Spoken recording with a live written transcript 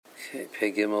Okay,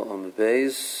 Pei Gimel on the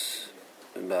base,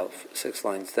 about 6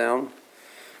 lines down.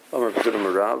 Omer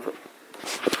Pekudim Rav.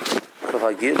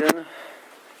 V'hagidin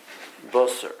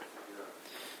Boser.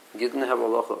 Gidin have a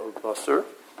halacha of Boser.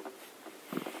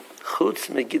 Chutz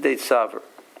megidei tzaver.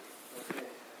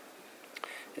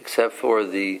 Except for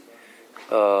the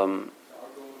gidin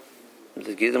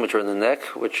which are in the neck,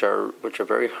 which are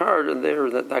very hard, and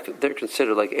they're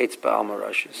considered like eitz ba'alma.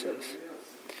 Rashi says.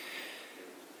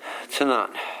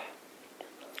 Tanan.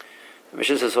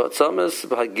 Mishnah says, "Vatzamas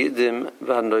b'hagidim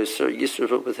v'hanoiser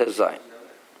yisrufu b'tezayin."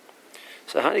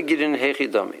 So how do you get in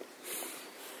hechidami?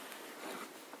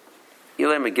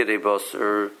 Ilay megidei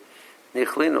boser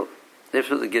nichlinu. If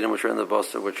the gidim which are in the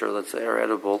boser, which are, let's say, are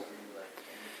edible,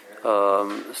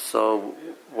 so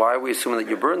why are we assuming that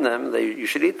you burn them? You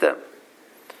should eat them.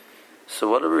 So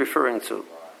what are we referring to?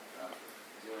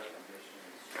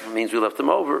 It means we left them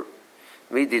over.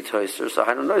 Midi toiser. So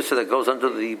I don't know. So that goes under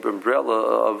the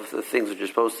umbrella of the things that you're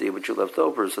supposed to eat, which you left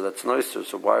over. So that's noiser.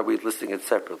 So why are we listing it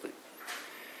separately?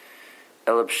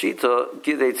 Elapshita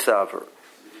gidei tzaver.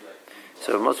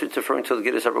 So it must be referring to the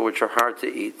gidei tzaver, which are hard to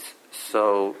eat.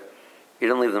 So you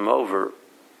don't leave them over.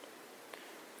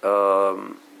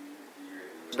 But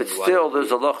still,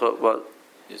 there's a locha. What?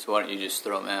 Why don't you just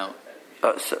throw them out?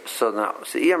 So now,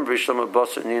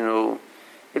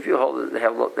 if you hold it, they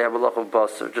have a loch of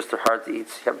basar, just they're hard to eat.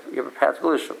 You have a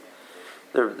practical issue.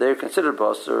 They're considered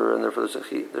basar, and therefore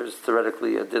there's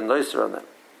theoretically a din noiser on them.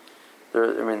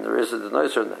 There is a din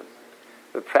noiser on them,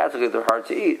 but practically they're hard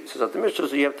to eat. So that the Mishnah,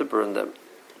 so you have to burn them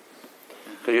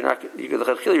because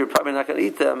you're probably not going to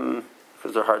eat them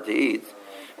because they're hard to eat.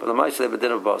 But the mice they have a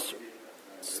din of basar.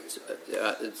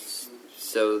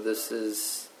 So this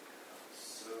is.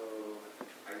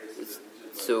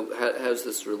 So how does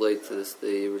this relate to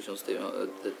the original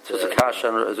statement? It's a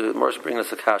kasha. Morris bringing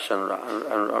us a kasha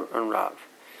on Rav.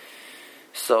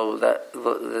 So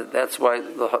that's why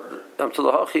that's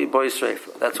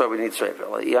why we need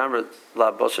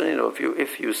sreifa.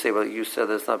 If you say, well, you said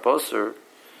it's not boser,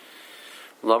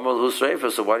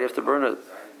 so why do you have to burn it?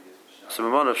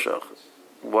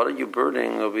 What are you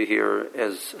burning over here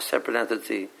as a separate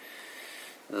entity?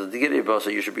 The gidei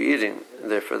boser you should be eating, and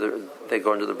therefore they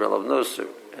go into the umbrella of noser,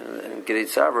 and gidei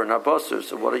tzaver not boser.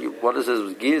 So what is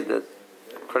this gid that,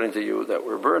 according to you, that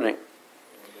we're burning?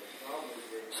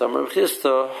 So Rav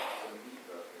Chisda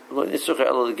lo nitzucha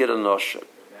elo gid anosha.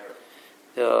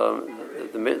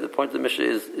 The point of the Mishnah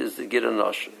is the gid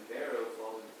anosha.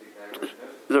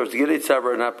 There's gidei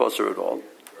tzaver not boser at all,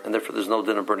 and therefore there's no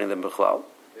din of burning them b'chlal.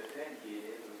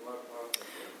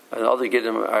 And other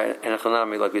gidim and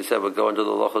echanami, like we said, would go into the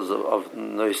lochas of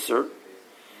noiser.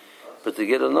 But the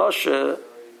gid anosha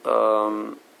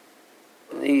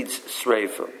needs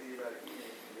sreifa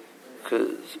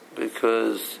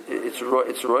because it's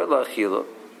roy lachila.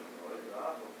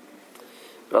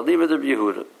 But I'll leave it to Rabbi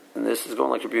Yehuda, and this is going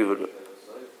like Rabbi Yehuda.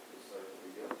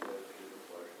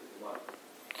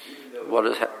 What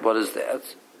is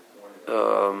that?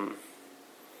 The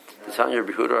Tanya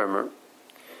Rabbi Yehuda, I remember.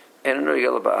 And the gid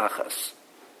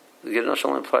anosha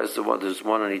only applies to one. There's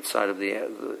one on each side of the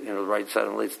right side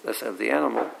and left side of the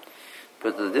animal.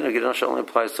 But the din of gid anosha only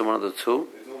applies to one of the two.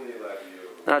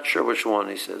 Not sure which one,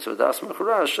 he says. So das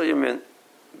machras shayamin.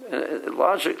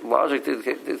 Logic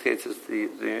dictates the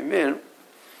yamin,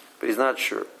 but he's not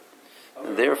sure,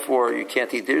 and therefore you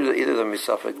can't eat either of them.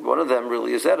 Misafik. One of them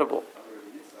really is edible.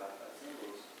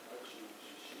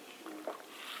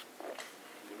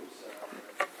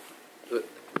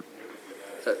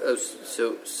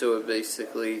 So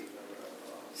basically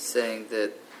saying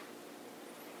that.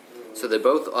 So they're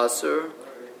both asur.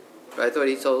 I thought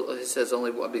he says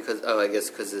only one because I guess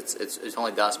because it's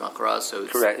only das machras. So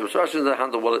it's correct.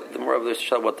 The more of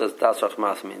this what does das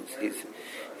machras means. He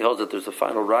holds that there's a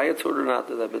final raya to it or not.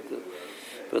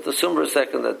 But assume for a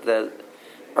second that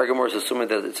Argamor is assuming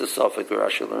that it's a suffix where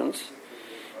Rashi learns.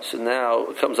 So now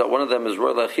it comes out one of them is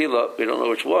roy lachila. We don't know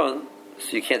which one.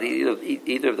 So you can't eat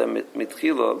either of them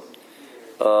mitchila.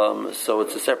 So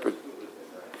it's a separate.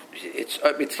 It's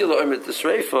mitchila or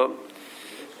mitesreifa.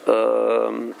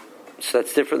 So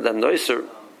that's different than noiser.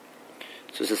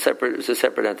 So it's a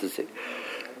separate entity,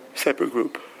 separate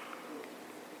group.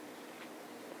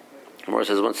 Gemara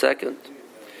says 1 second.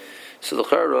 So the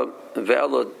chara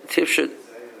ve'ala tifshet.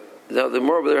 Now the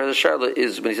more over there has a sharla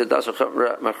is when he said das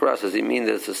machras. Does he mean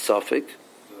that it's a suffix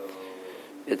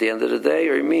at the end of the day,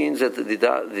 or he means that he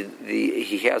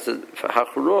has a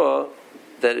hachra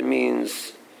that it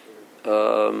means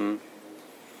the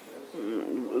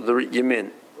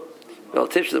yamin. Well,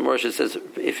 Tish the Moshe says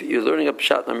if you're learning a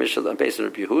pshat on Mishnah on based on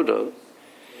Rabbi Yehuda,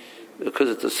 because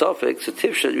it's a suffix, a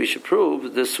tifshet, we should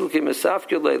prove the sukim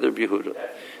esafkele the Yehuda.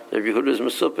 The Yehuda is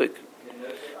mesupik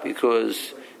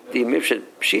because the mifshet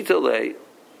pshitale.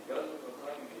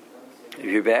 If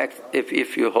you're back,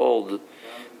 if you hold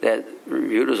that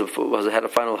Yehuda had a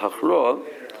final hachra,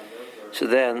 so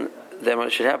then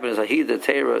what should happen is ahida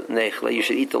teira nechla. You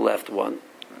should eat the left one.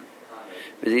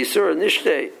 But the isur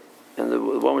nishtei, and the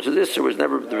one which is isur there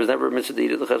was never a mitzvah to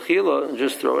eat it l'chadchila and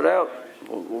just throw it out.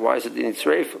 Why is it in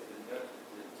tzreifa?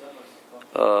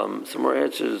 Some more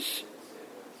answers.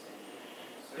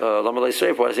 Lama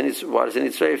le'sreifa. Why does it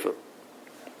need tzreifa?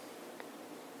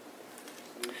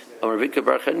 The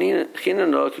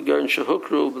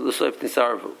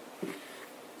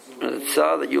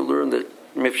tzah that you learned that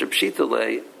mifsheh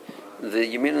pshitale, the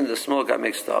yamin and the small got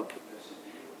mixed up,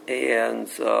 and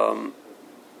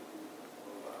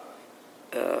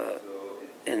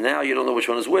now you don't know which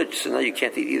one is which. So now you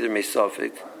can't eat either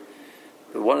mesafik.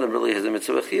 But one of them really has a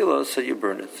mitzvah chila, so you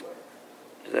burn it.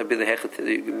 So that'd be the hechet.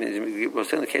 We're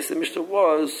saying the case of the Mishnah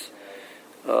was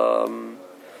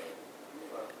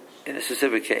in a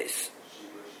specific case.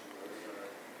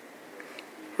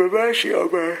 Rashi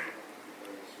Omer.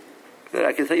 That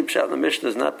I can tell you, Pshat in the Mishnah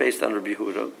is not based on Rabbi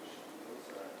Yehuda,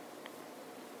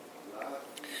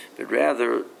 but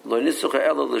rather lo nitzucha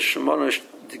ela l'shemonish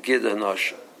gid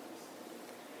hanosh.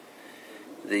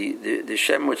 The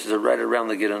shem which is right around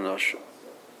the gid hanosh.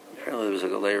 Apparently there was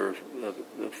like a layer of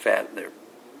fat there.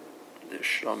 The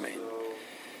shomein.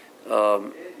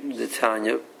 The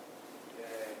Tanya.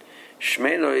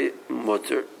 Shmeinoi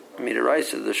mutter.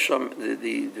 Midaraisa, the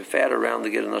fat around the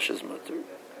gid hanosh is mutter.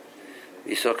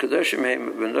 Yisrael Kadoshim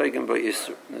Heim B'Noigim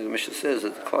B'Yisr. The Mishnah says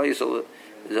that the Klal Yisrael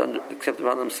is accepted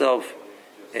upon himself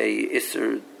a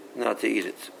Yisr not to eat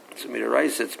it. So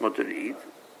Midaraisa it's mutter to eat.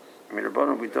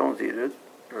 Midarabanan we don't eat it.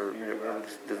 Or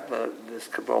this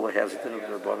Kabbalah has it in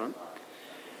Midarabanan.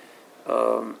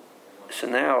 So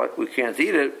now we can't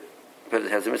eat it, but it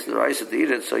has a Midaraisa to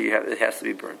eat it, so it has to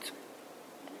be burnt.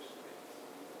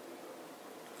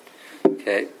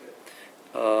 Okay,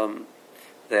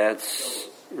 that's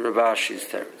Ravashi's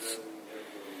teretz.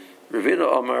 Ravina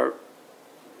Omar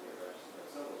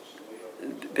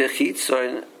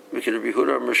Bechitzain Mikir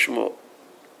Yehuda Mishmol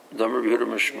Damar Yehuda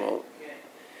Mishmol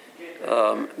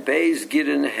Beis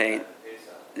Gidin Hain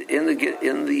in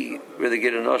the where the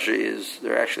Gidin Osha is,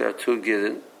 there actually are two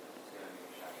Gidin.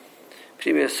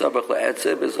 Pnimei Sabach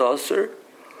LaEtzeb is also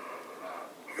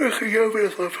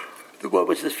the one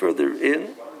which is further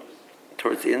in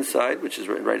towards the inside, which is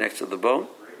right next to the bone.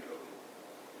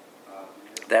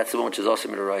 That's the one which is also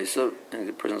midaraisa, and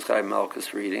the person's chayv malchus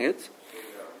for eating it.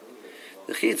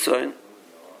 The chitzoin,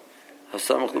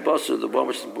 hasamach lebasur, the one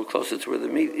which is closer to where the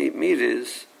meat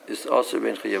is also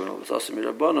ben chayv. It's also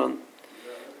midarabanan,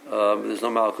 but there's no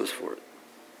malchus for it.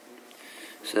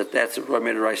 So that's a raw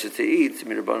midaraisa to eat.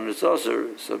 Midarabanan is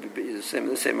also so the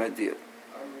same idea.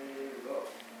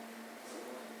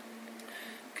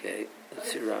 Okay,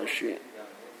 let's see Rashi.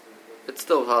 It's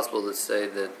still possible to say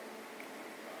that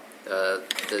Rabbi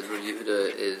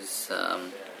Yehuda is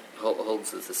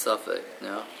holds as a suffix,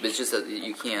 no? But it's just that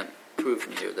you can't prove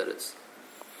from here that it's.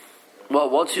 Well,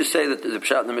 once you say that the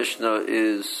Pshat in the Mishnah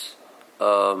is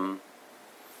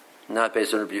not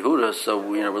based on Rabbi Yehuda, so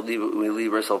we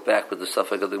leave ourselves back with the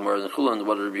suffix of the Gemara and Chulan.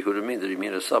 What did Rabbi Yehuda mean? Did he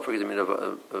mean a suffix? Did he mean a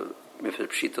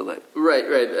pshita? Right.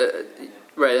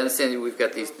 I understand we've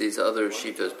got these other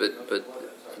shitas, but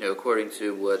according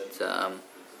to what Rav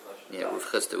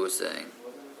Chisda was saying.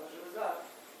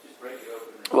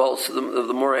 Well, so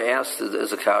the more I asked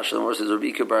as a kasha, the more says Rabbi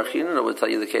Ika Bar Chinan, I would tell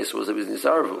you the case was it was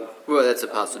Nizarvu. Well, that's a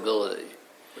possibility,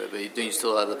 right? But you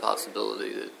still have the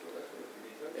possibility that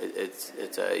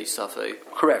it's a suffix.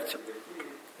 Correct.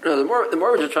 No, the more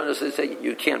what you're trying to say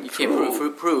you can't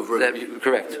prove that.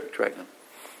 Correct.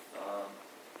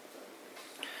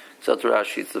 So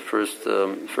Rashi, it's the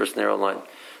first narrow line.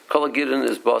 Kol Gidon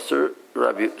is Basar.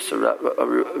 Rabbi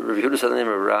Yehuda said the name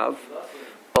of Rav.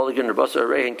 All again, Basar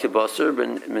Rehin Kibasar,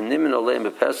 Ben Nimin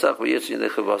Oleim Pesach, V'Yitzin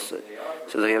Dechavasar.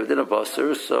 So they have a dinner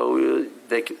Basar, so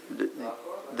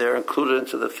they're included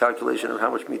into the calculation of how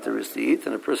much meat there is to eat,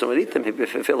 and a person would eat them if he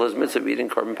fulfill his mitzvah of eating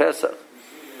Korban Pesach.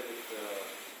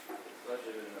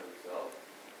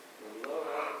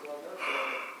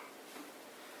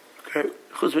 Okay.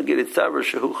 Chutz Megidit Tzavar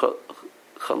Shehu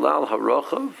Chalal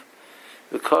Harochav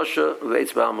V'Kasha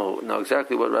V'Eitz B'Amahu. Now,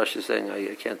 exactly what Rashi is saying,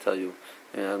 I can't tell you.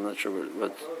 Yeah, I'm not sure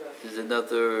what. There's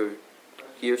another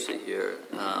hearsay here.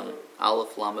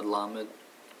 Aleph Lamed Lamed.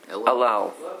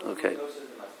 Alal. Okay.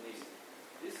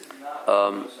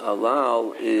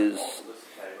 Alal is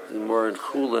the more in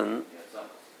Chulin.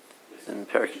 in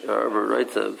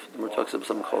Raitav, the Gemara talks about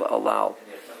something called alal.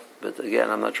 But again,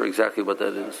 I'm not sure exactly what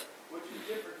that is.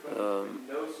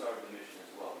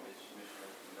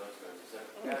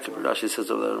 Rashi says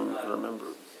over there, I don't remember.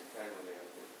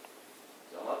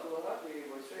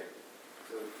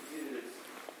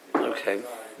 Okay.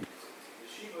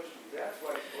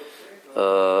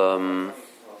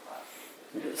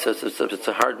 So it's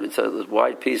a hard, it's a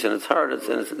wide piece and it's hard,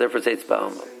 and therefore it's Eitz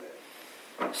Ba'alma.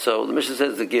 So the Mishnah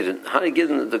says the Gidden. How do you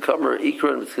Gidden the Kamer,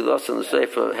 Ikra, and Tchilas, and the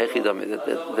Seifa, Hechidami?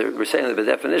 That we're saying that by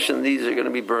definition these are going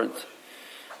to be burnt,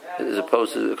 as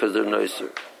opposed to because they're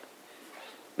nicer.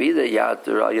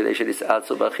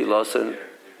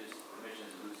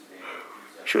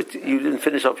 Shoot, you didn't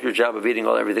finish off your job of eating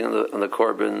everything on the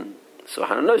korban, so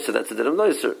Hana Noiser, that's a din of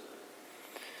Noiser.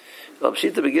 You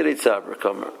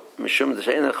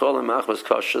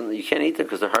can't eat them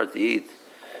because they're hard to eat.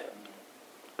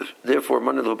 Therefore,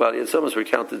 money of body and summons were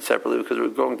counted separately because we're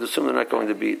going to assume they're not going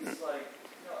to be eaten.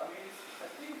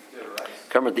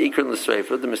 You're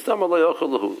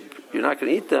not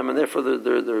going to eat them, and therefore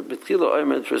they're betchila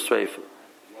oimed for sreifa.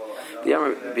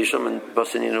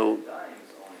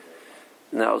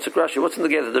 Now it's a question. What's in the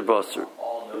gate of the basar?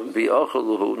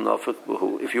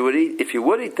 If you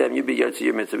would eat them, you'd be yotzi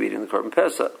your mitzvah eating the korban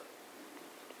pesach.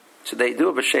 So they do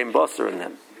have a shame basar in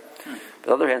them. On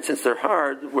the other hand, since they're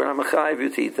hard, we're not mechayiv you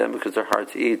to eat them because they're hard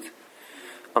to eat.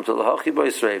 Until the hachi by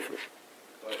sreifa.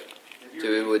 So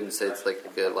we wouldn't say it's like a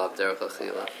good lav derech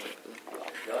achila.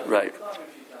 Right.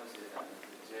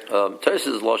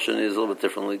 Tosfos' lashon is a little bit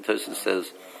differently. Tosfos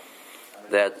says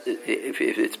that if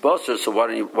it's basar, so why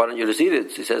don't you just eat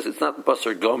it? He says it's not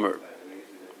basar gomer.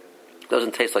 It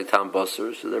doesn't taste like tam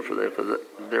basar, so therefore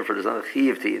there's not a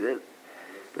chiyuv to eat it.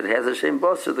 But it has a shame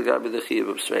basar. The guy be the chiyuv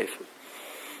of sreifa.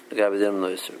 The guy be them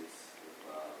noiser.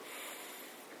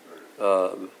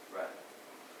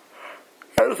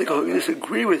 I don't think I'll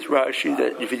disagree with Rashi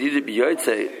that if you eat it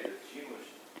b'yotzei,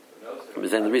 but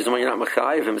then the reason why you're not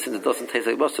mechayiv him is since it doesn't taste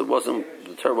like basar,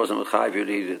 the Torah wasn't mechayiv you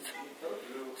to eat it.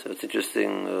 So it's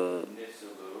interesting,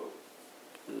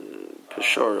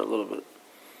 peshor a little bit.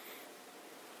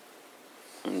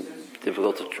 And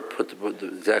difficult to put the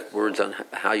exact words on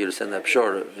how you send that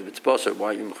peshor. If it's basar, why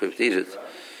are you mechayiv to eat it?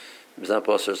 If it's not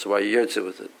basar, so why are you yotze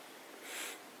with it?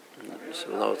 So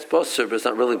no, it's basar, but it's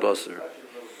not really basar.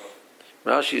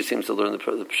 Rashi seems to learn the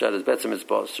pshat is betzim is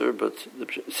basar, but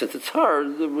since it's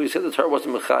hard, we said the Torah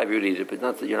wasn't mechayiv you to eat it, but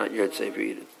not that you're not yotze if you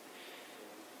eat it.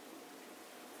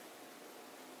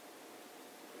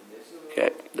 Okay,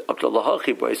 up to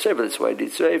lahachi by seifa. That's why I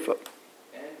did seifa.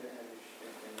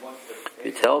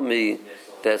 You tell me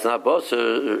that it's not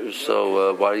basar,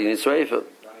 so why do you need seifa?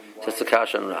 That's the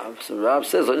kasha on Rav. So Rav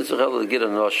says, "Let him get a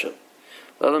nosha.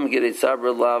 Let him get a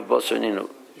tzabra lav basar ninu.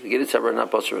 Get a tzabra not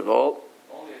basar at all."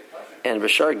 And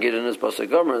Bashar Gidin is Basar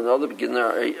Gomer, and the other Gidin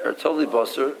are totally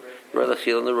Basar,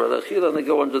 Radachil, and the Radachil, and they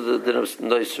go under the din of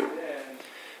Noiser.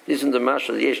 These are the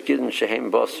Mashal, the Yesh Gidin Shehem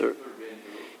Basar.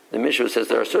 The Mishnah says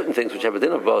there are certain things which have a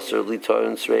din of Basar, Litoy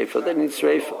and Sreifa, they need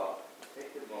Sreifa.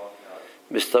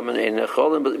 Mistaman Ein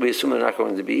Necholim, but we assume they're not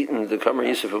going to be eaten. The Kamer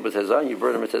Yisuf of B'Tezayin, you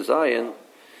burn them at Tezayin,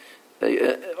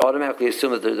 they automatically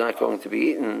assume that they're not going to be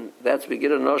eaten. That's Begid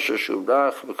Nosher,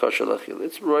 Shubrach, B'Kosher Lachil.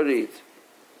 It's right to eat.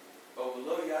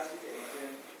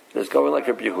 It's going like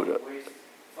Rabbi Yehuda.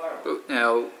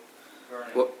 Now,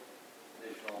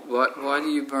 why do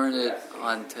you burn it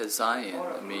on Tezayin?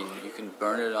 I mean, you can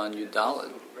burn it on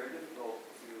Yudalid.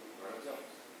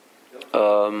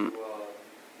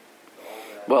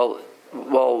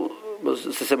 Well,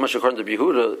 to say much according to Rabbi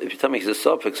Yehuda, if you tell me he's a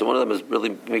suffix, so one of them is really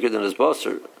bigger than his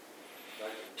basar,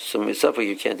 so suffix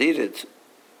you can't eat it,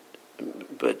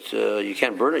 but you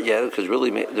can't burn it yet because really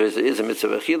there is a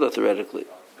mitzvah achila theoretically.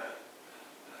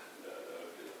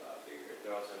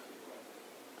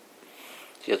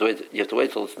 You have to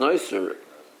wait till it's nicer.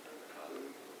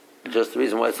 Just the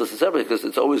reason why it's listed separately because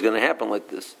it's always going to happen like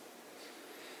this.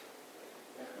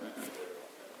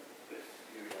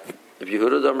 If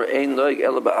Yehuda Damer Ein Noig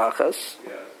Ela Ba'achas,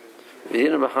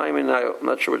 I'm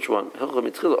not sure which one. He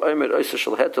doesn't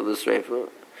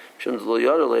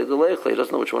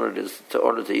know which one it is to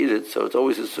order to eat it, so it's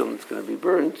always assumed it's going to be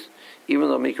burnt, even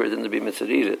though Mikra didn't be mitzvah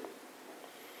to eat it.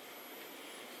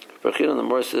 Berchin the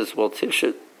Gemara says, well,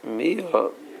 Tifshet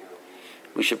Miyah,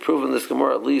 we should prove in this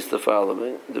Gemara at least the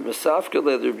following: the Mesafka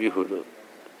led Rabbi Yehuda,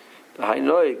 the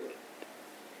Hainoig.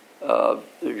 Rabbi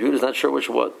Yehuda is not sure which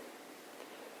one.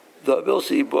 The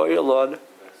Abilsi Boyalon,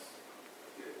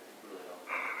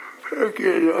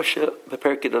 the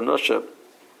Perkid Anosha,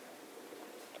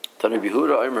 Tani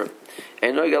Yehuda Omer,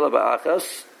 Hainoig Ela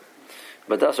Ba'achas,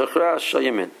 Badas Ochras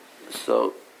Shayimin.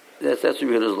 So That's Rabbi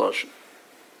Yehuda's lashon.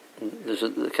 There's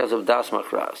the case of das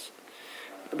makras.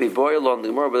 Rabbi Boyle on the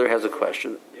Gemara, but there has a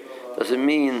question. Does it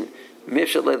mean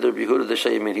mifshat le Rabbi Yehuda the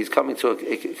Yamin? He's coming to a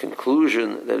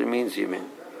conclusion that it means Yamin.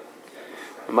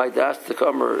 My das the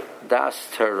kamer das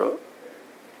Torah.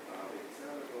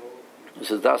 It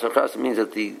says das makras means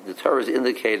that the Torah is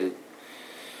indicated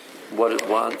what it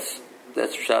wants.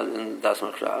 That's shot in das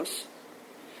makras.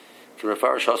 Can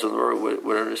refer to the word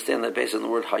would understand that based on the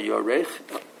word hayorech.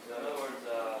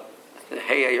 The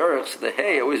hey hayorech, so the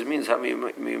hey always means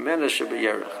hamimena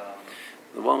shebeyerech.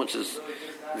 The one which is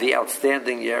the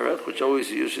outstanding yerech, which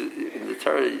always usually in the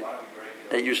Torah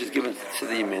that usually is given to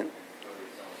the yamin.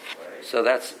 So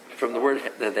that's from the word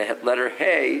the letter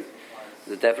hey,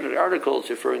 the definite article is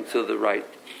referring to the right.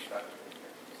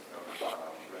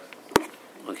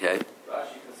 Okay.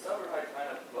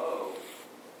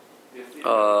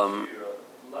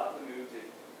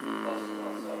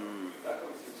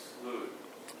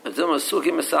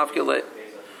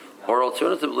 Or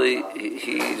alternatively,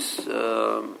 he's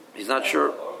not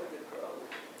sure.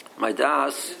 My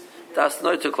das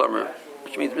noita klamer,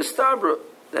 which means mistabra,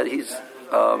 that he's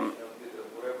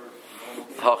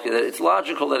that it's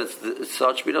logical that it's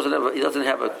such, but he doesn't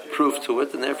have a proof to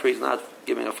it, and therefore he's not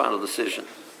giving a final decision.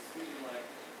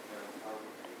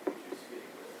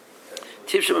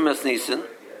 Tivshim Mes Nisan.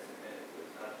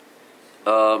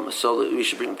 So we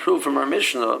should bring proof from our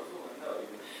Mishnah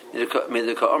that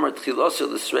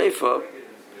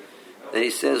he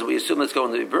says we assume it's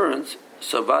going to be burned.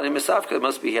 So Badi Misafka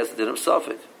must be has the din of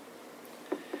Suffolk.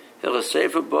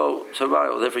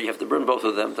 Therefore you have to burn both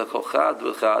of them.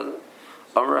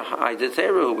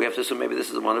 We have to assume maybe this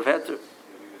is the one of Heter.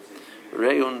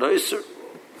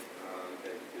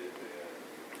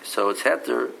 So it's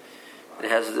Heter. It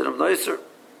has a din of noiser.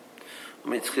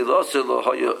 But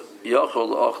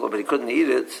he couldn't eat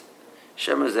it.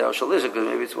 Because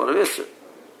maybe it's one of Isser.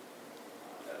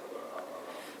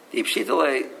 Because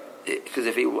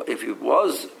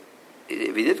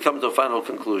if he did come to a final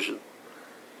conclusion,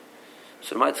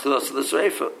 so might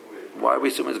why are we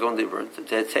assuming it's going to be burnt?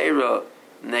 The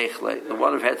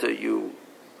one of Heter you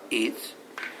eat.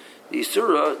 The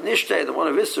Isura Nishtei, the one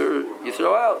of Isser you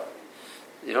throw out.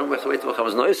 You don't have to wait till it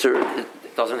becomes noiser.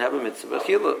 It doesn't have a mitzvah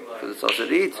chila because it's also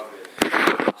to eat.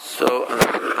 So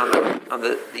on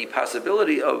the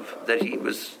possibility of that he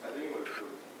was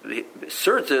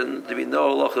certain to be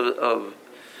no halacha of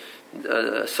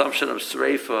assumption of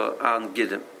sreifa on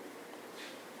Giddim.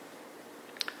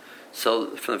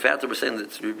 So from the fact that we're saying that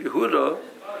it's Rabbi Yehuda,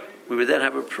 we would then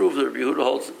have a proof that Rabbi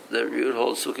Yehuda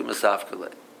holds Sukim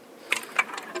Masafkale,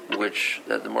 which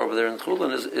that the more over there in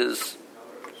Chulin is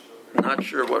not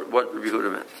sure what Rabbi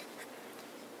Yehuda meant.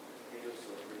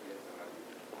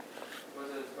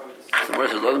 So where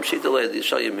it says, "L'odem shitale the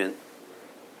Yishal Yamin,"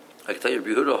 I can tell you,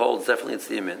 Rabbi Yehuda holds definitely it's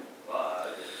the Yamin.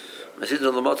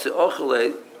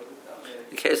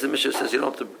 In case the Mishnah says you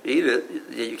don't have to eat it,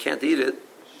 you can't eat it,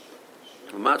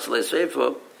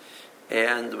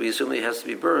 and we assume it has to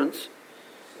be burnt,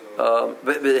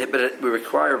 but we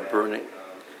require burning.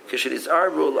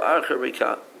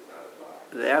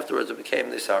 Afterwards it became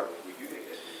nisar.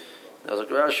 Now, like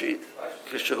Rashi,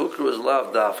 kishahukru is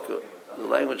lav dafka. The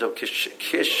language of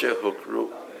kishahukru.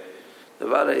 The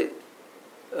vare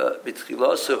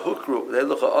bitchilasa hukru. They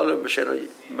look at other b'shena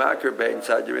makar bein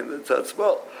tzad during the tzad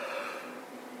small.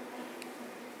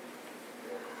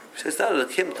 So it's not a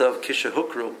kimta of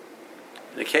kishahukru.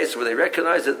 In a case where they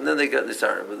recognize it and then they got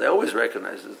nisar, but they always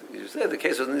recognize it. You say the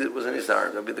case was a nisar,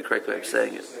 that'll be the correct way of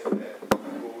saying it.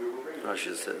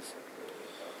 Rashi says.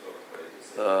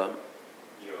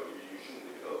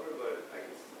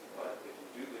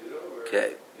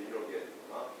 Okay.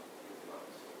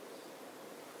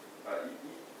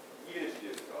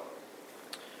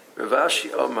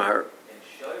 Ravashi Omar,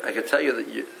 I can tell you that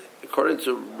according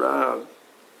to Rav,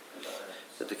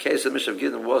 that the case of Mishav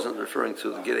Gidon wasn't referring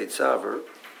to the Gidei Tzaver,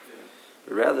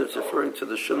 but rather it's referring to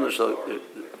the Shemna Shal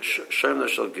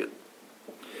Gid.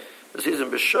 This is in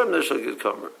B'Shemna Shal Gid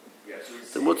Kamer.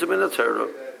 The Mutam in the Torah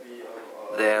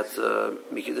that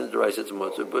Mikidin derives it to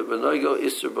Mutam, but when I go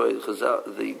Isser by Chazal,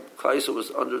 the Klaisa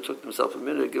was undertook himself a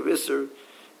minute, give Isser,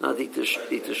 not eat the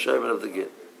Shemin of the Gid.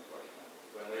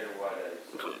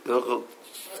 Also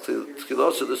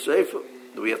the Seifa,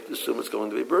 we have to assume it's going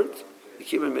to be burnt. The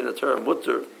Kivim in a Torah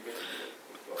Mutter.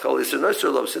 Chal Isser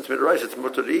Noiser Love, since Midrash it's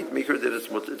Mutter to eat, Mikra did it's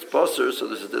Basar, so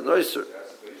this is the Noiser.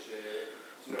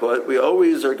 But we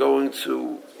always are going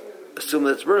to assume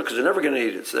that it's burnt because they're never going to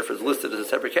eat it. So therefore it's listed as a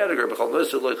separate category. But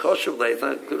it's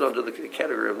not included under the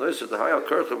category of Noiser. The Hayal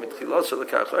Kerchim, Mitchilas, the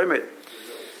Kachaimet.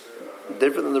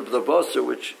 Different than the Basar,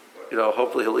 which,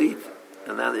 hopefully he'll eat.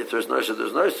 And then if there's noisur,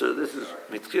 there's noisur. This is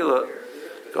mitzvah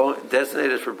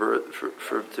designated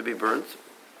for to be burnt.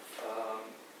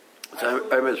 It's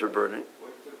aimed for burning.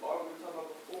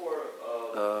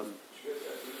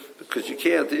 Because you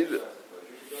can't eat it.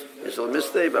 It's a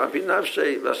mistake. So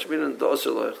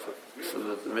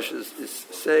the Mishnah is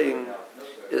saying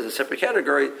is a separate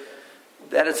category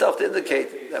that itself to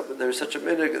indicate that there's such a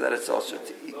minhag that it's also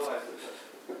to eat.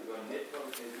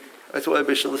 That's why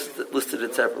Mishnah listed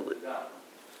it separately.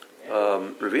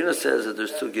 Ravina says that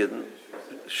there's two gidden.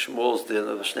 Shmuel's din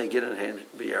of the shnei gidden hand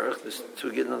b'yerech. There's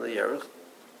two gidden on the yerech.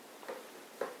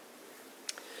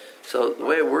 So the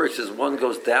way it works is one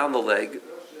goes down the leg,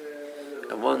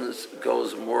 and one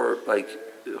goes more like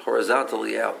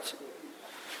horizontally out.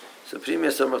 So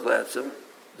Pnimiyas Samach Latzim,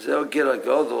 Zeo Gira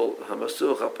Godol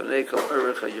Hamasuch Apanei Kol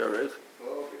Erech HaYorech.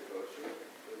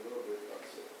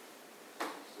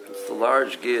 It's the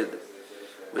large gid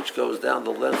which goes down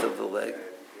the length of the leg.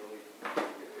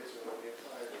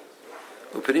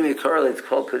 Upanimi Karli, it's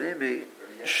called Panimi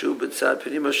Shu B'Tzad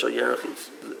Panima Shal Yerech.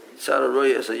 Tzad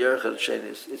Aroya is a Yerech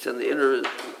HaShenis. It's in the inner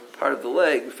part of the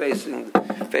leg facing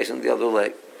the other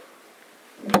leg.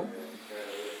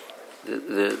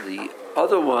 The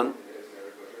other one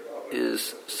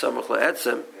is Samach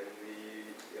La'etzem.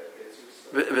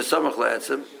 V'Samach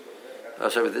La'etzem.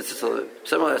 Sorry, this is Samach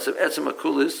La'etzem. Etzem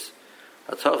Akulis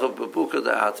Hatachav Babuka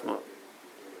Da'atma.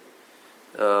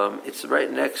 It's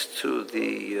right next to the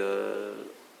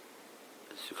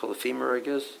you call the femur, I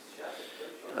guess,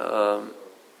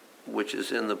 which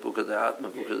is in the Buka Da'atma.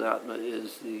 Buka Da'atma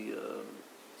is the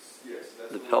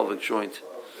pelvic joint.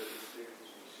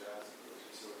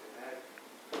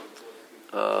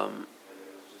 So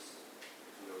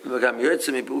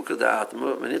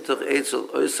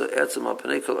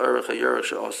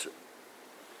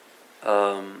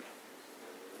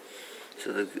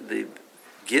the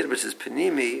gid, which is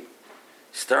panimi,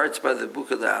 starts by the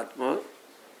buka da'atma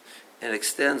and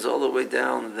extends all the way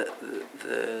down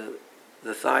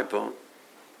the thigh bone,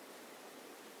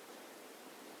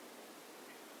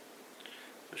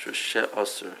 which was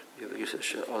she'asr. You said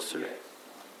she'asr.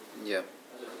 Yeah.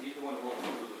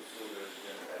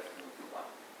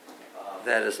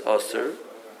 That is asr.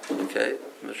 Okay,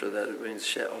 I'm not sure that it means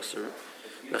she'asr.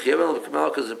 Mechiyav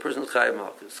al-malchus is a person chayav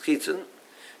malchus. Chitzon.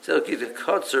 So give a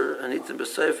kotzer and eat them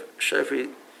b'seif shefri.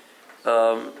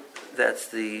 That's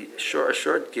the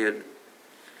short gid,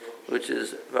 which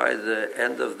is by the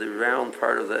end of the round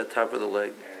part of the top of the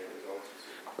leg.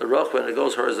 The roch, when it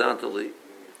goes horizontally.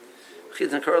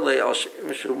 Chitzon karlei al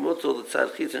mishu mutul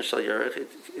l'tzad chitzon shal yarech.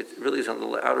 It really is on the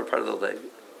outer part of the leg.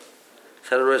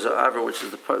 Tzad roza aver, which is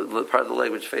the part of the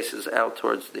leg which faces out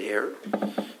towards the air.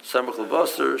 Samach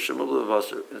l'basar, shemul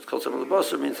l'basar. It's called samach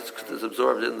l'basar, means it's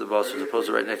absorbed in the basar, as opposed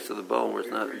to right next to the bone, where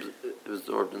it's not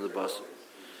absorbed in the basar.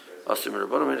 Asim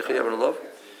rabbanim me'nechayav love.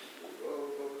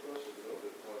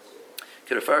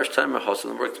 Okay, the first time Hasan,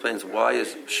 the Gemara explains why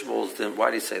is Shmuel's din. Why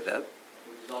do you say that?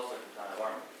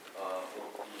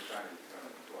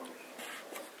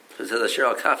 It says Asher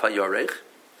al kaf hayorech,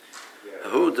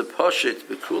 who deposit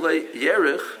bekulei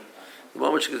yerech, the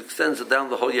one which extends down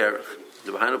the whole yerech.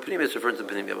 The behind opinion is referring to the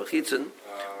opinion of chitzon.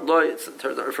 Loy, it's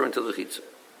referring to the chitzon.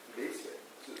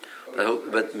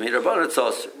 But mirabanan it's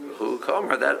also who come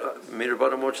her that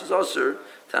mirabanan which is also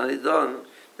tani don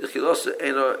the chilosa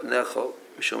eno nechol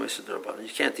mishum esidurabanan. You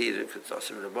can't eat it because it's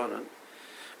also mirabanan.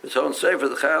 But so on say for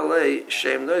the chalei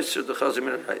shem noiser the chazim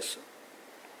in rice.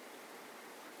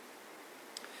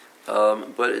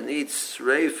 But it needs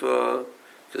reifa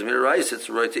because mirais it's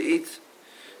right to eat,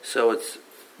 so it's.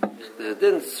 It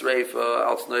didn't sreif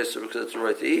als noiser because it's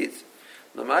right to eat.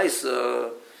 The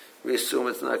ma'isa, we assume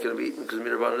it's not going to be eaten because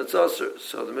mirabanan it's also.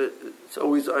 So it's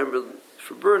always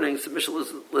for burning. So Mishnah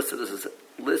is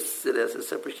listed as a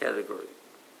separate category.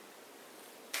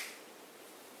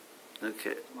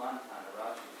 Okay.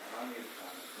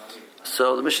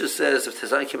 So the Mishnah says if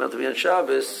Tezayin came out to be on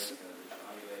Shabbos,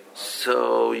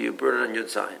 so you burn it on Yud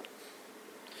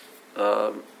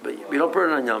Zayin. But you don't burn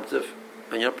it on Yom Tov,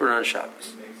 and you don't burn it on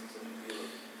Shabbos.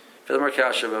 Why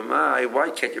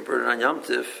can't you burn it on Yom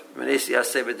Tov? Let the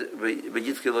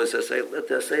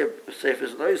Sefer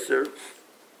Loiser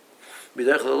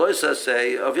B'derech Loiser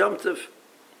say of Yom Tov.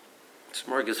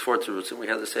 Smorg is 4 Terutzim. We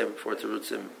had the same 4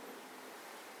 Terutzim.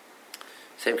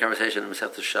 Same conversation in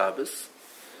Masechtas Shabbos.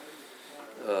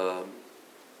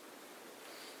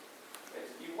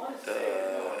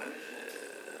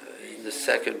 In the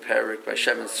second parak by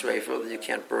Shem and Sreifo that you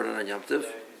can't burn it on Yom Tov.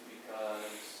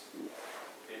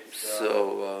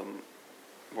 So,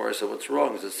 more so what's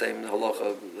wrong is the same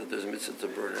halacha that there's a mitzvah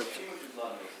to burn it.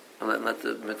 And let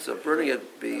the mitzvah of burning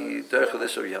it be derech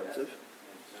this or Yom Tov.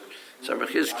 So Amar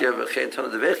Chizkiya v'chein Tana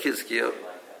Devei Chizkiya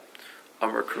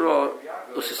Amar Kro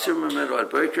Usisir Memenu Ad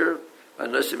Boker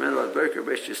Anosi Memenu Ad Boker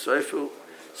Beish Yisreifu.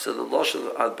 So the losh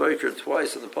of Ad Boker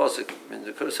twice in the pasuk. I mean,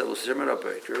 the could have said Usisir Memenu Ad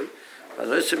Boker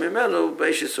Anosi Memenu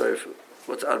Beish Yisreifu.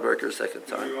 What's Ad Boker the second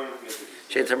time?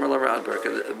 Shein Tamer Lamer Ad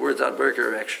Boker. The words Ad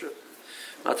Boker are extra.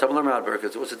 Not Tamer Lamer Ad Boker.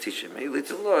 What's it teaching me?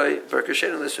 Litziloi Boker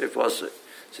Shein Yisreifu also.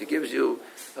 So it gives you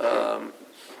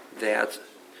that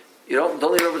you don't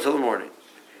leave it over till the morning,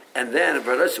 and then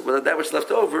that which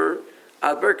left over,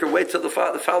 Ad Berker wait till the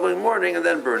following morning and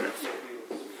then burn it.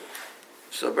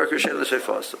 So Berker Shein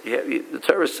L'Shefas. The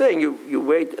Torah is saying you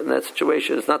wait in that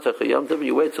situation. It's not Techei Yom Tov.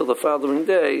 You wait till the following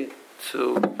day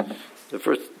to the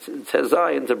first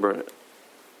Tezayin to burn it.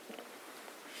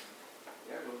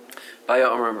 Aya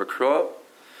Omer Mekro,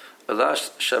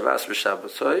 Elash Shabbos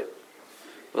v'Shabbatoi.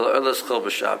 So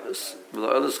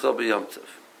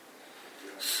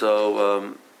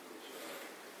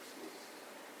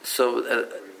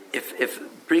if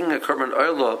bringing a korban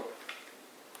oila,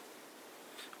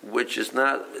 which is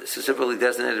not specifically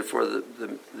designated for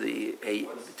to be a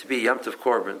Yom Tov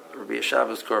korban or be a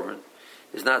Shabbos korban,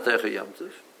 is not Techei Yom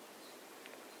Tov.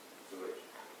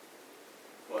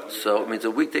 So it means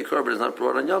a weekday korban is not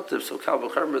brought on Yom Tov. So Kal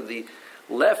v'chomer, the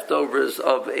leftovers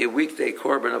of a weekday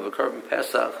korban, of a korban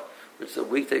Pesach, which is a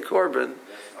weekday korban,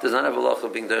 does not have a loch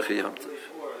of being Techei Yom Tov.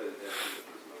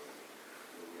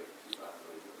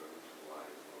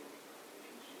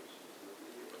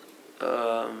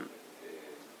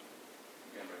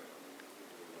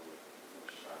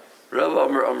 Rav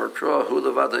Omer Kro Hu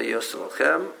Levada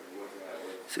Yoselchem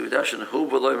Sivdashin Hu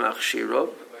B'Loi Machshirov.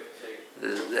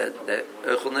 That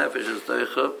Echol Nefesh is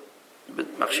Doicha,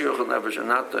 but Machshir Echol Nefesh are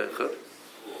not Doicha.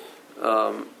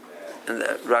 And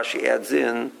that Rashi adds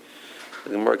in,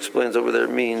 the Gemara explains over there,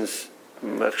 means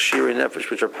Machshiri Nefesh,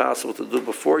 which are possible to do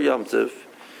before Yom Tov.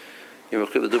 You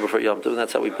can do before Yom Tov, and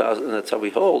that's how we pass, and that's how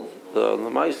we hold the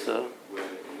Maisa,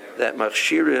 that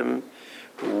Machshirim,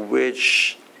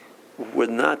 which would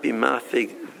not be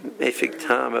mafig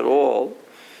tam at all,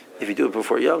 if you do it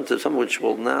before Yom Tov, some which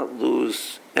will not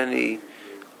lose any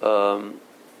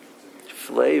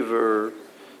flavor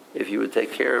if you would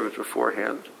take care of it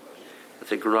beforehand.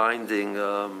 It's a grinding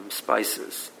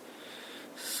spices,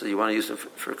 so you want to use them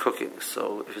for cooking.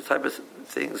 So if the type of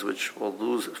things which will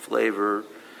lose flavor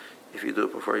if you do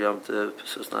it before Yom Tov,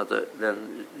 so it's not that,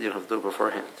 then you don't have to do it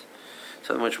beforehand.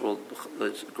 Something which will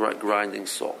grinding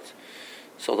salt,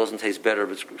 so it doesn't taste better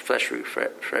if it's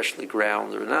freshly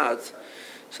ground or not.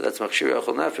 So that's Machshir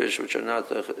Echol Nefesh, which are not,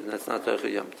 that's not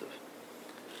Techei Yom Tov.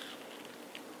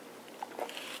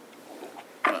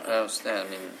 I understand.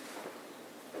 I mean,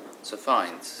 so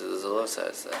fine. So there's a law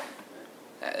says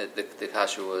that the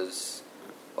kasha was,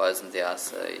 why isn't the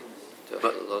asay to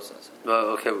the law says?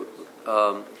 Okay.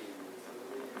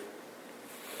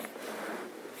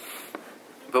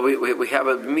 But we have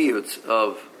a miyut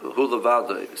of hu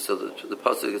levadoi. So the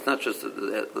pasuk is not just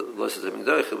the law says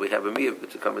we have a miyut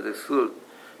to come and exclude.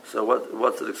 So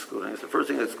what's it excluding? So the first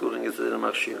thing it's excluding is the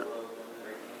machshir.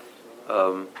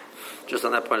 Just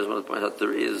on that point, I just want to point out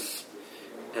there is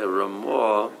a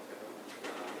Ramah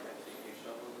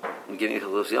in giving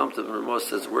Chalos Yom Tov. Ramah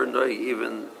says we're not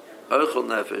even Ochel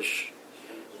Nefesh,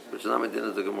 which is not medina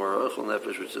of the Gemara. Ochel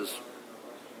Nefesh, which is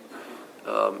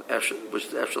after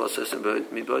Lasesim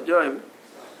Mibad Yom,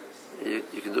 you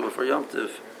can do before Yom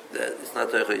Tov. That it's not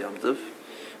Techei Yom Tov,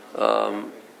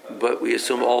 but we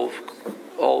assume all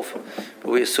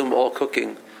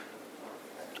cooking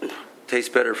tastes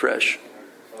better fresh.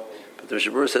 But the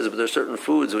Mishabur says, but there are certain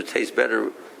foods which taste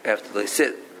better after they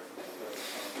sit.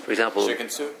 For example, chicken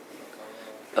soup.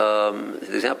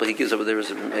 The example he gives over there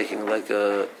is making like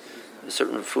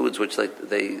certain foods which like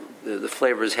the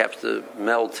flavors have to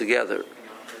meld together.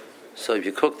 So if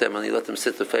you cook them and you let them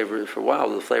sit the flavor for a while,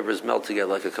 the flavors melt together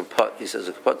like a kaput. He says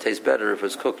a kaput tastes better if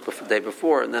it's cooked the day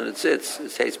before, and then it sits.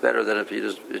 It tastes better than if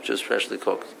it's just freshly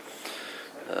cooked.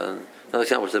 Another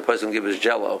example which the person can give is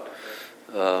Jello,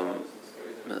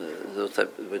 those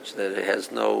type which that it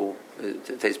has no.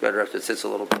 It tastes better after it sits a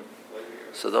little bit.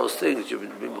 So those things you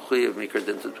would be mechuyev mikra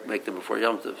to make them before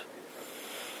Yom Tov.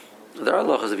 There are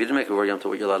halachas if you didn't make it before Yom Tov,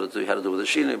 what you're allowed to do, you had to do with a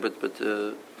shini, but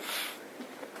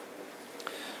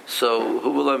so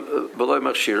who below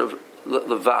machshirav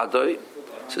levadoi.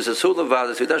 So it says who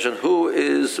levadoi. So dashan who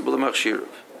is below machshirav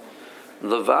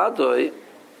levadoi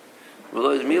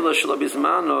below mila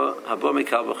shalabizmano habo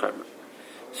mikal b'chermer.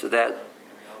 So that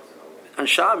on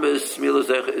Shabbos mila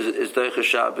is doicha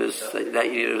Shabbos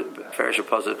that you need a parish of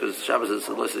puzzle because Shabbos is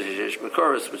a list of shesh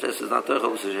b'koros, which this is not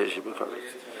doicha list of shesh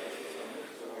b'koros.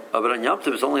 But on Yom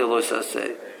Tov it's only a lois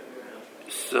aseh.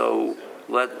 So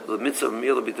let the mitzvah of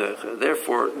Mila be doicha.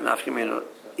 Therefore, nafkamina,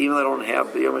 even though I don't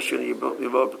have the Yom HaSheni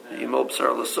Yimob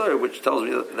B'Sar L'Soy, which tells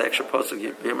me that the extra pasuk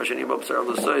Yom HaSheni Yimob B'Sar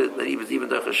L'Soy, that he was even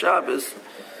doicha Shabbos,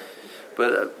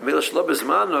 but Mila Shlo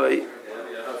B'Zmanoi,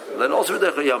 then also be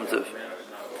doicha Yom Tov.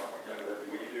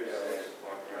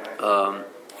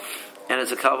 And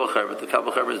it's a Kabbalah Chaver. The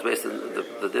Kabbalah Chaver is based on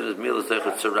the din of Mila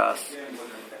Doicha Tzaras.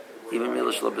 Even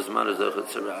Mila Shlo B'Zman is Doicha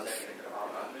Tzaras.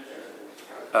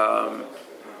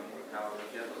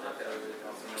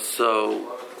 So,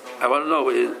 I want to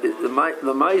know,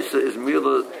 the Maisa is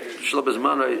Mila Shlo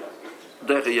B'Zman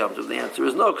Doicha Yom Tov. The answer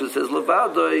is no, because it says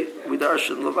Levadoi, we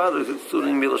darshan Levadoi is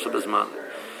including Mila Shlo B'Zman.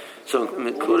 So,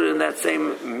 included in that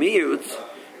same miut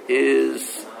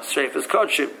is Shreifas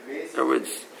Kodshim. In other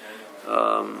words,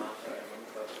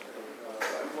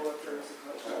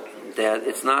 that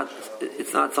it's not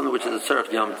something which is a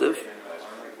tzarech Yom Tov,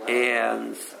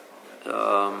 and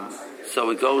so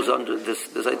it goes under this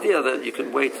idea that you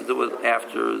can wait to do it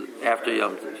after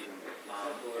Yom Tov.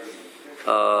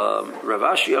 Rav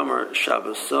Ashi Omer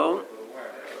Shabbos so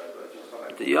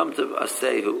the Yom Tov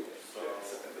Asehu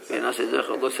and Aseh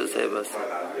looks at Sevas.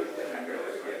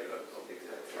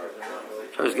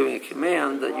 I was giving a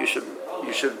command that you should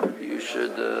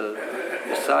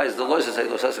besides the laws that say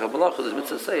there's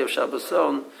mitzvah say of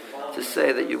Shabboson to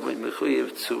say that you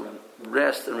mechuyev to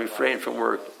rest and refrain from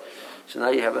work. So now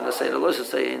you have an asay the laws that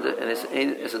say and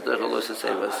it's a derech laws that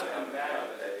say was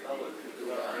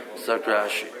Zak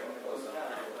Rashi.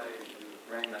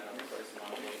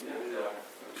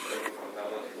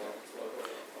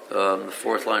 The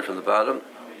fourth line from the bottom.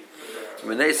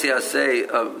 Menesi Asay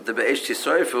of the Be'esh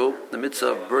Tisroifu, the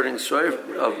mitzvah of burning soif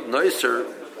of noiser.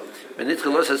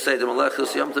 Menitchalos say the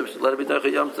Malachos Yom Tov, let it be Doicha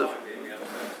Yom Tov.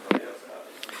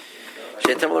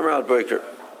 Sheitem Lamrad Breaker.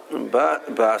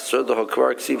 Basra, the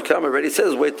Hokvar Ksiv Kam already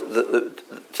says wait to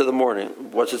the morning.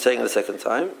 What's it saying the second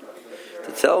time?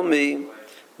 To tell me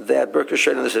that Breaker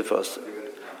Shein in the Shifos.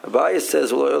 Abaye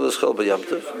says V'lo Oilo Schol B'Yom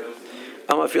Tov.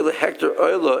 I'm feel the Hector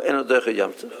Oilo and Doicha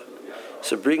Yom Tov.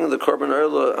 So bringing the korban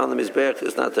oila on the mizbeach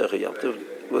is not Doicha Yom Tov.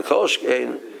 L'kol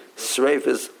shkein sreif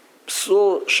is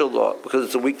psul shalot because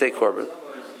it's a weekday korban.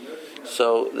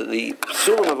 So the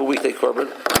psulim of a weekday korban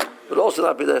would also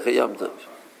not be Doicha Yom Tov.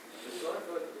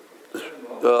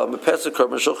 Mepesa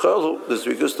korban shalcholu. This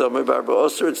rigus damei barba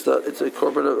oser. It's a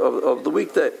korban of the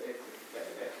weekday.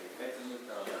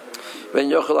 When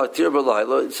yochel aktir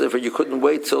b'layla, so if you couldn't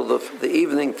wait till the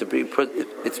evening to be put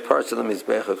its parts of the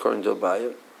mizbeach according to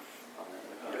Abaye.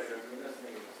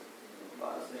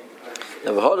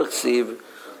 Now, the Hodachsiv,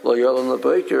 Lo Yerlon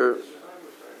LeBreaker,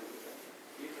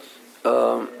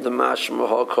 the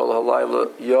Mashmah Kol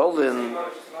Halayla Yolin,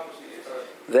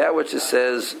 that which it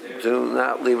says, do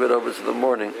not leave it over to the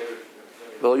morning.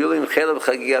 Well, Yolin Chelev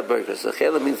Chagigat Breaker. So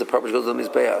Chelev means the part which goes on the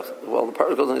Mizbeach. Well, the part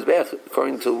which goes on the Mizbeach,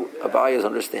 according to Abaya's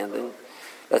understanding,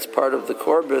 that's part of the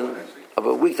korban, of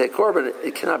a weekday korban,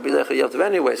 it cannot be Lecha Yom Tov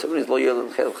anyway, so it means Lo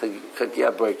Yerlon Chelev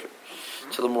Chagigat Breaker.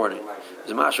 To the morning.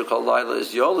 The Mashmah Kol Halayla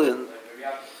is Yolin.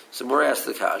 So more asked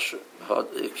the kasha. So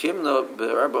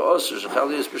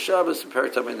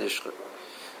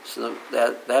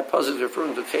that puzzle is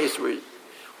referring to a case where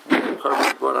the korban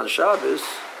is brought on Shabbos.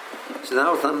 So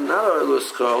now it's not an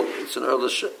earless kol, it's an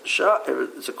earless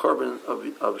it's a korban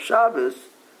of Shabbos,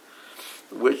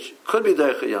 which could be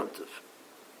Doicha Yom Tov.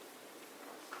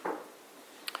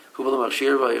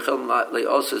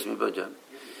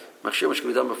 Machshir which can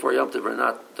be done before Yom Tov are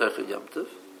not Doicha Yom Tov,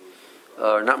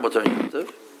 or not Motor Yom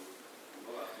Tov.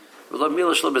 Because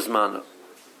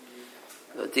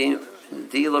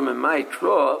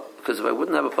if I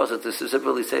wouldn't have a pasuk to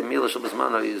specifically say Mila Shel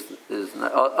B'Zmano is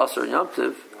not Aser Yom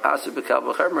Tov, Aser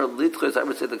B'Kabel Chermer, Litchos, I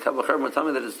would say the Kabel Chermer tell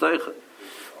me that it's Doicha.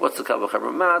 What's the Kabel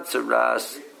Chermer? Matzah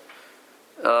Ras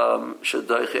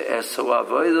Shedoicha Es Ho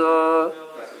Avodah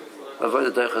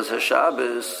Doicha Es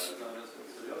HaShabbos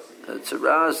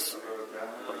Tzaras.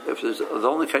 If there's the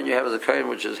only kind you have is a kind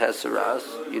which has tzaras,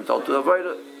 you don't do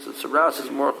avodah. So tzaras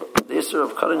is more the issue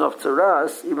of cutting off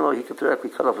tzaras, even though he could directly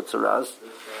cut off a tzaras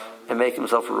and make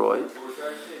himself a roy.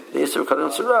 The issue of cutting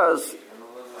off tzaras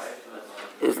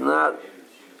is not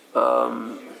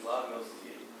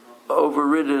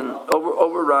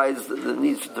overrides the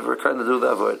need for kind to do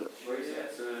the avodah.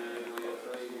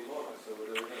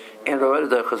 And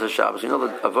avodah because of Shabbos. You know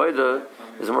that avodah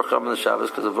is more common than Shabbos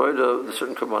because avodah the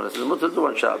certain components is mutter to do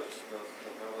on Shabbos.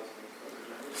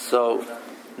 So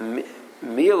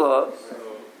Mila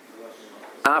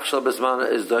Afshal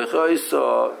B'Zmana is doicha.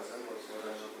 So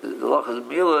the lachas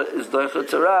Mila is doicha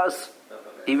tzaras.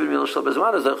 Even Mila Shal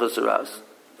B'Zmana is doicha tzaras.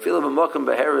 Fila b'makam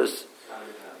b'heres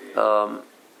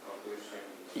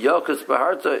Yokas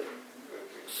b'hartoi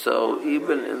So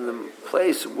even in the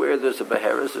place where there's a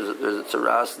beheres, there's a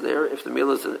tzaras there. If the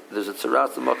mila there's a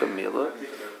tzaras, the makam mila.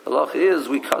 The halacha is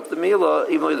we cut the mila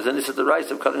even though there's an issa the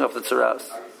of cutting off the tzaras.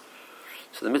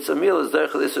 So the mitzvah mila is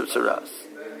derech l'issa of tzaras.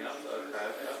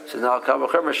 So now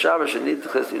kavacher Shabbos should need to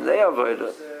chesinei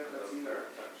avoda.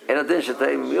 In addition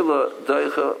to mila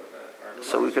doicha,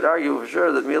 so we could argue for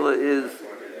sure that mila is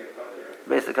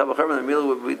basically kavacher. The mila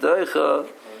would be doicha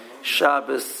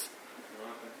Shabbos.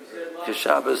 Because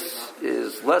Shabbos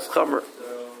is less chomer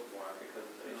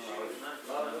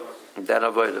than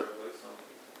avoda.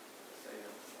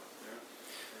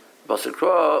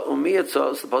 Basikra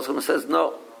umiyatza. The Pesachim says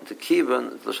no. To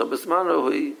kivan the Shabbos manu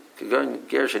hui kagon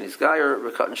gersh and his gayer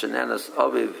rekatan shenanas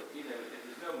aviv.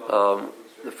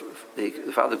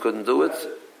 The father couldn't do it.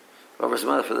 Over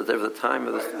for the time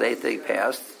of the day they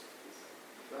passed.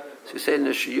 So you say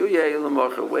nishiyuye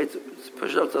l'mocher. Wait,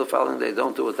 push it up to the following day.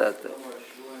 Don't do it that day.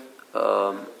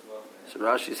 So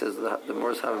Rashi says the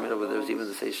more Havamina over there is even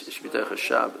to say Shmidach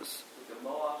Shabbos.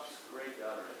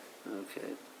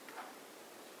 Okay.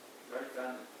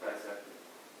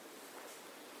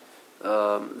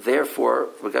 Therefore,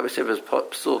 what Gabi said is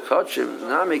Psul Kachim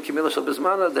Nami Kimila Shal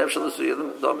Bismana Dev Shal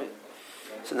Dami.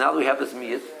 So now we have this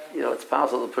miyat. It's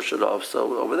possible to push it off.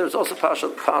 So over there, it's also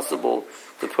possible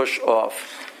to push off.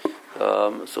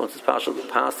 So once it's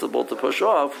possible to push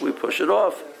off, we push it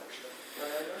off.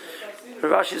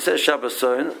 Rashi says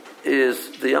Shabboson is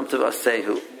the Yom Tov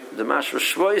Asehu. The Mashra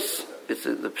Shvois, the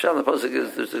Pshat in the Pasuk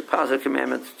is there's a positive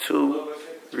commandment to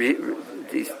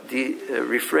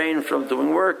refrain from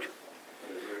doing work.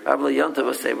 Rabbi Yom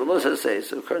Tov Asehu, but let's say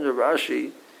so. According to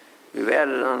Rashi, we've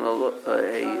added on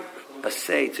a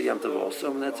say to Yom Tov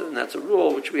also, and that's a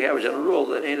rule which we have a general rule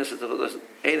that Ein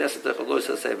Esatech Lo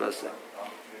Saseh Vaseh.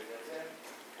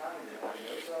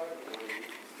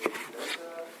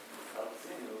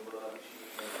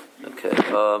 Okay.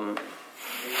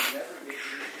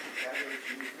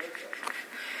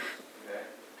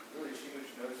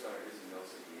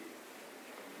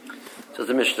 So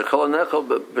the Mishnah Kol Nechol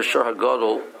B'Shor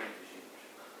Hagadol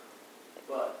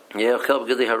Yechel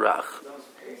B'Gedi Harach.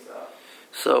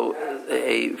 So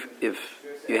if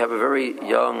you have a very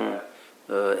young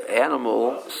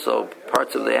animal, so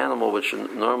parts of the animal which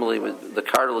normally with the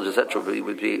cartilage etc.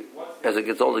 would be as it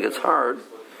gets older it gets hard.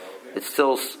 It's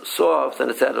still soft and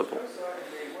it's edible.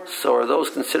 So are those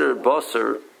considered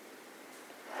basar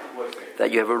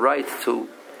that you have a right to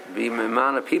be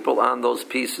mimana people on those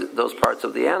pieces, those parts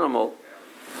of the animal?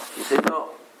 You say no.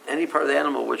 Any part of the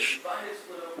animal which,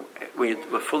 when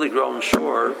you're fully grown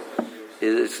sure,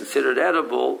 is considered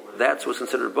edible. That's what's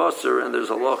considered basar, and there's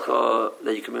a locha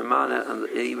that you can mimana, and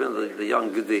even the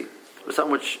young gedi. But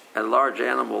something which a large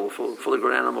animal, fully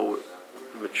grown animal,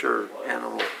 mature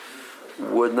animal,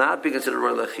 would not be considered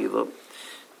royal achila.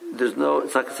 It's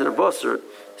not considered basar.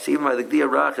 So even by the gdi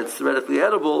arach, it's theoretically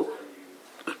edible.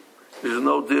 There's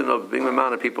no din of being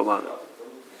amount of people on it.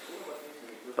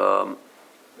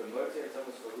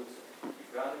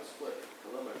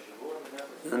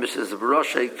 The Mishnah says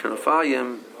Baroshe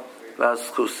Kanafayim Vas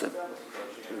Kusim.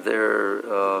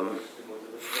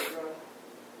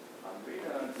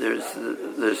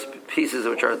 There's pieces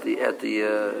which are at the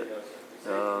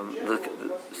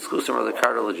schusim are the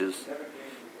cartilages,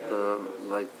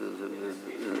 like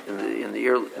in the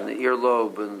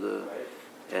earlobe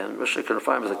and Rosh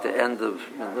Hashanah is like the end of,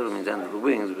 literally means end of the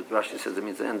wings, but Rashi says it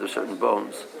means the end of certain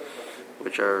bones,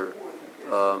 which are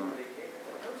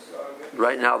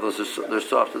right now they're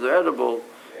soft, they're edible,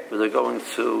 but they're going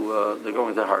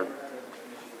to harden.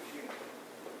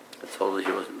 That's all the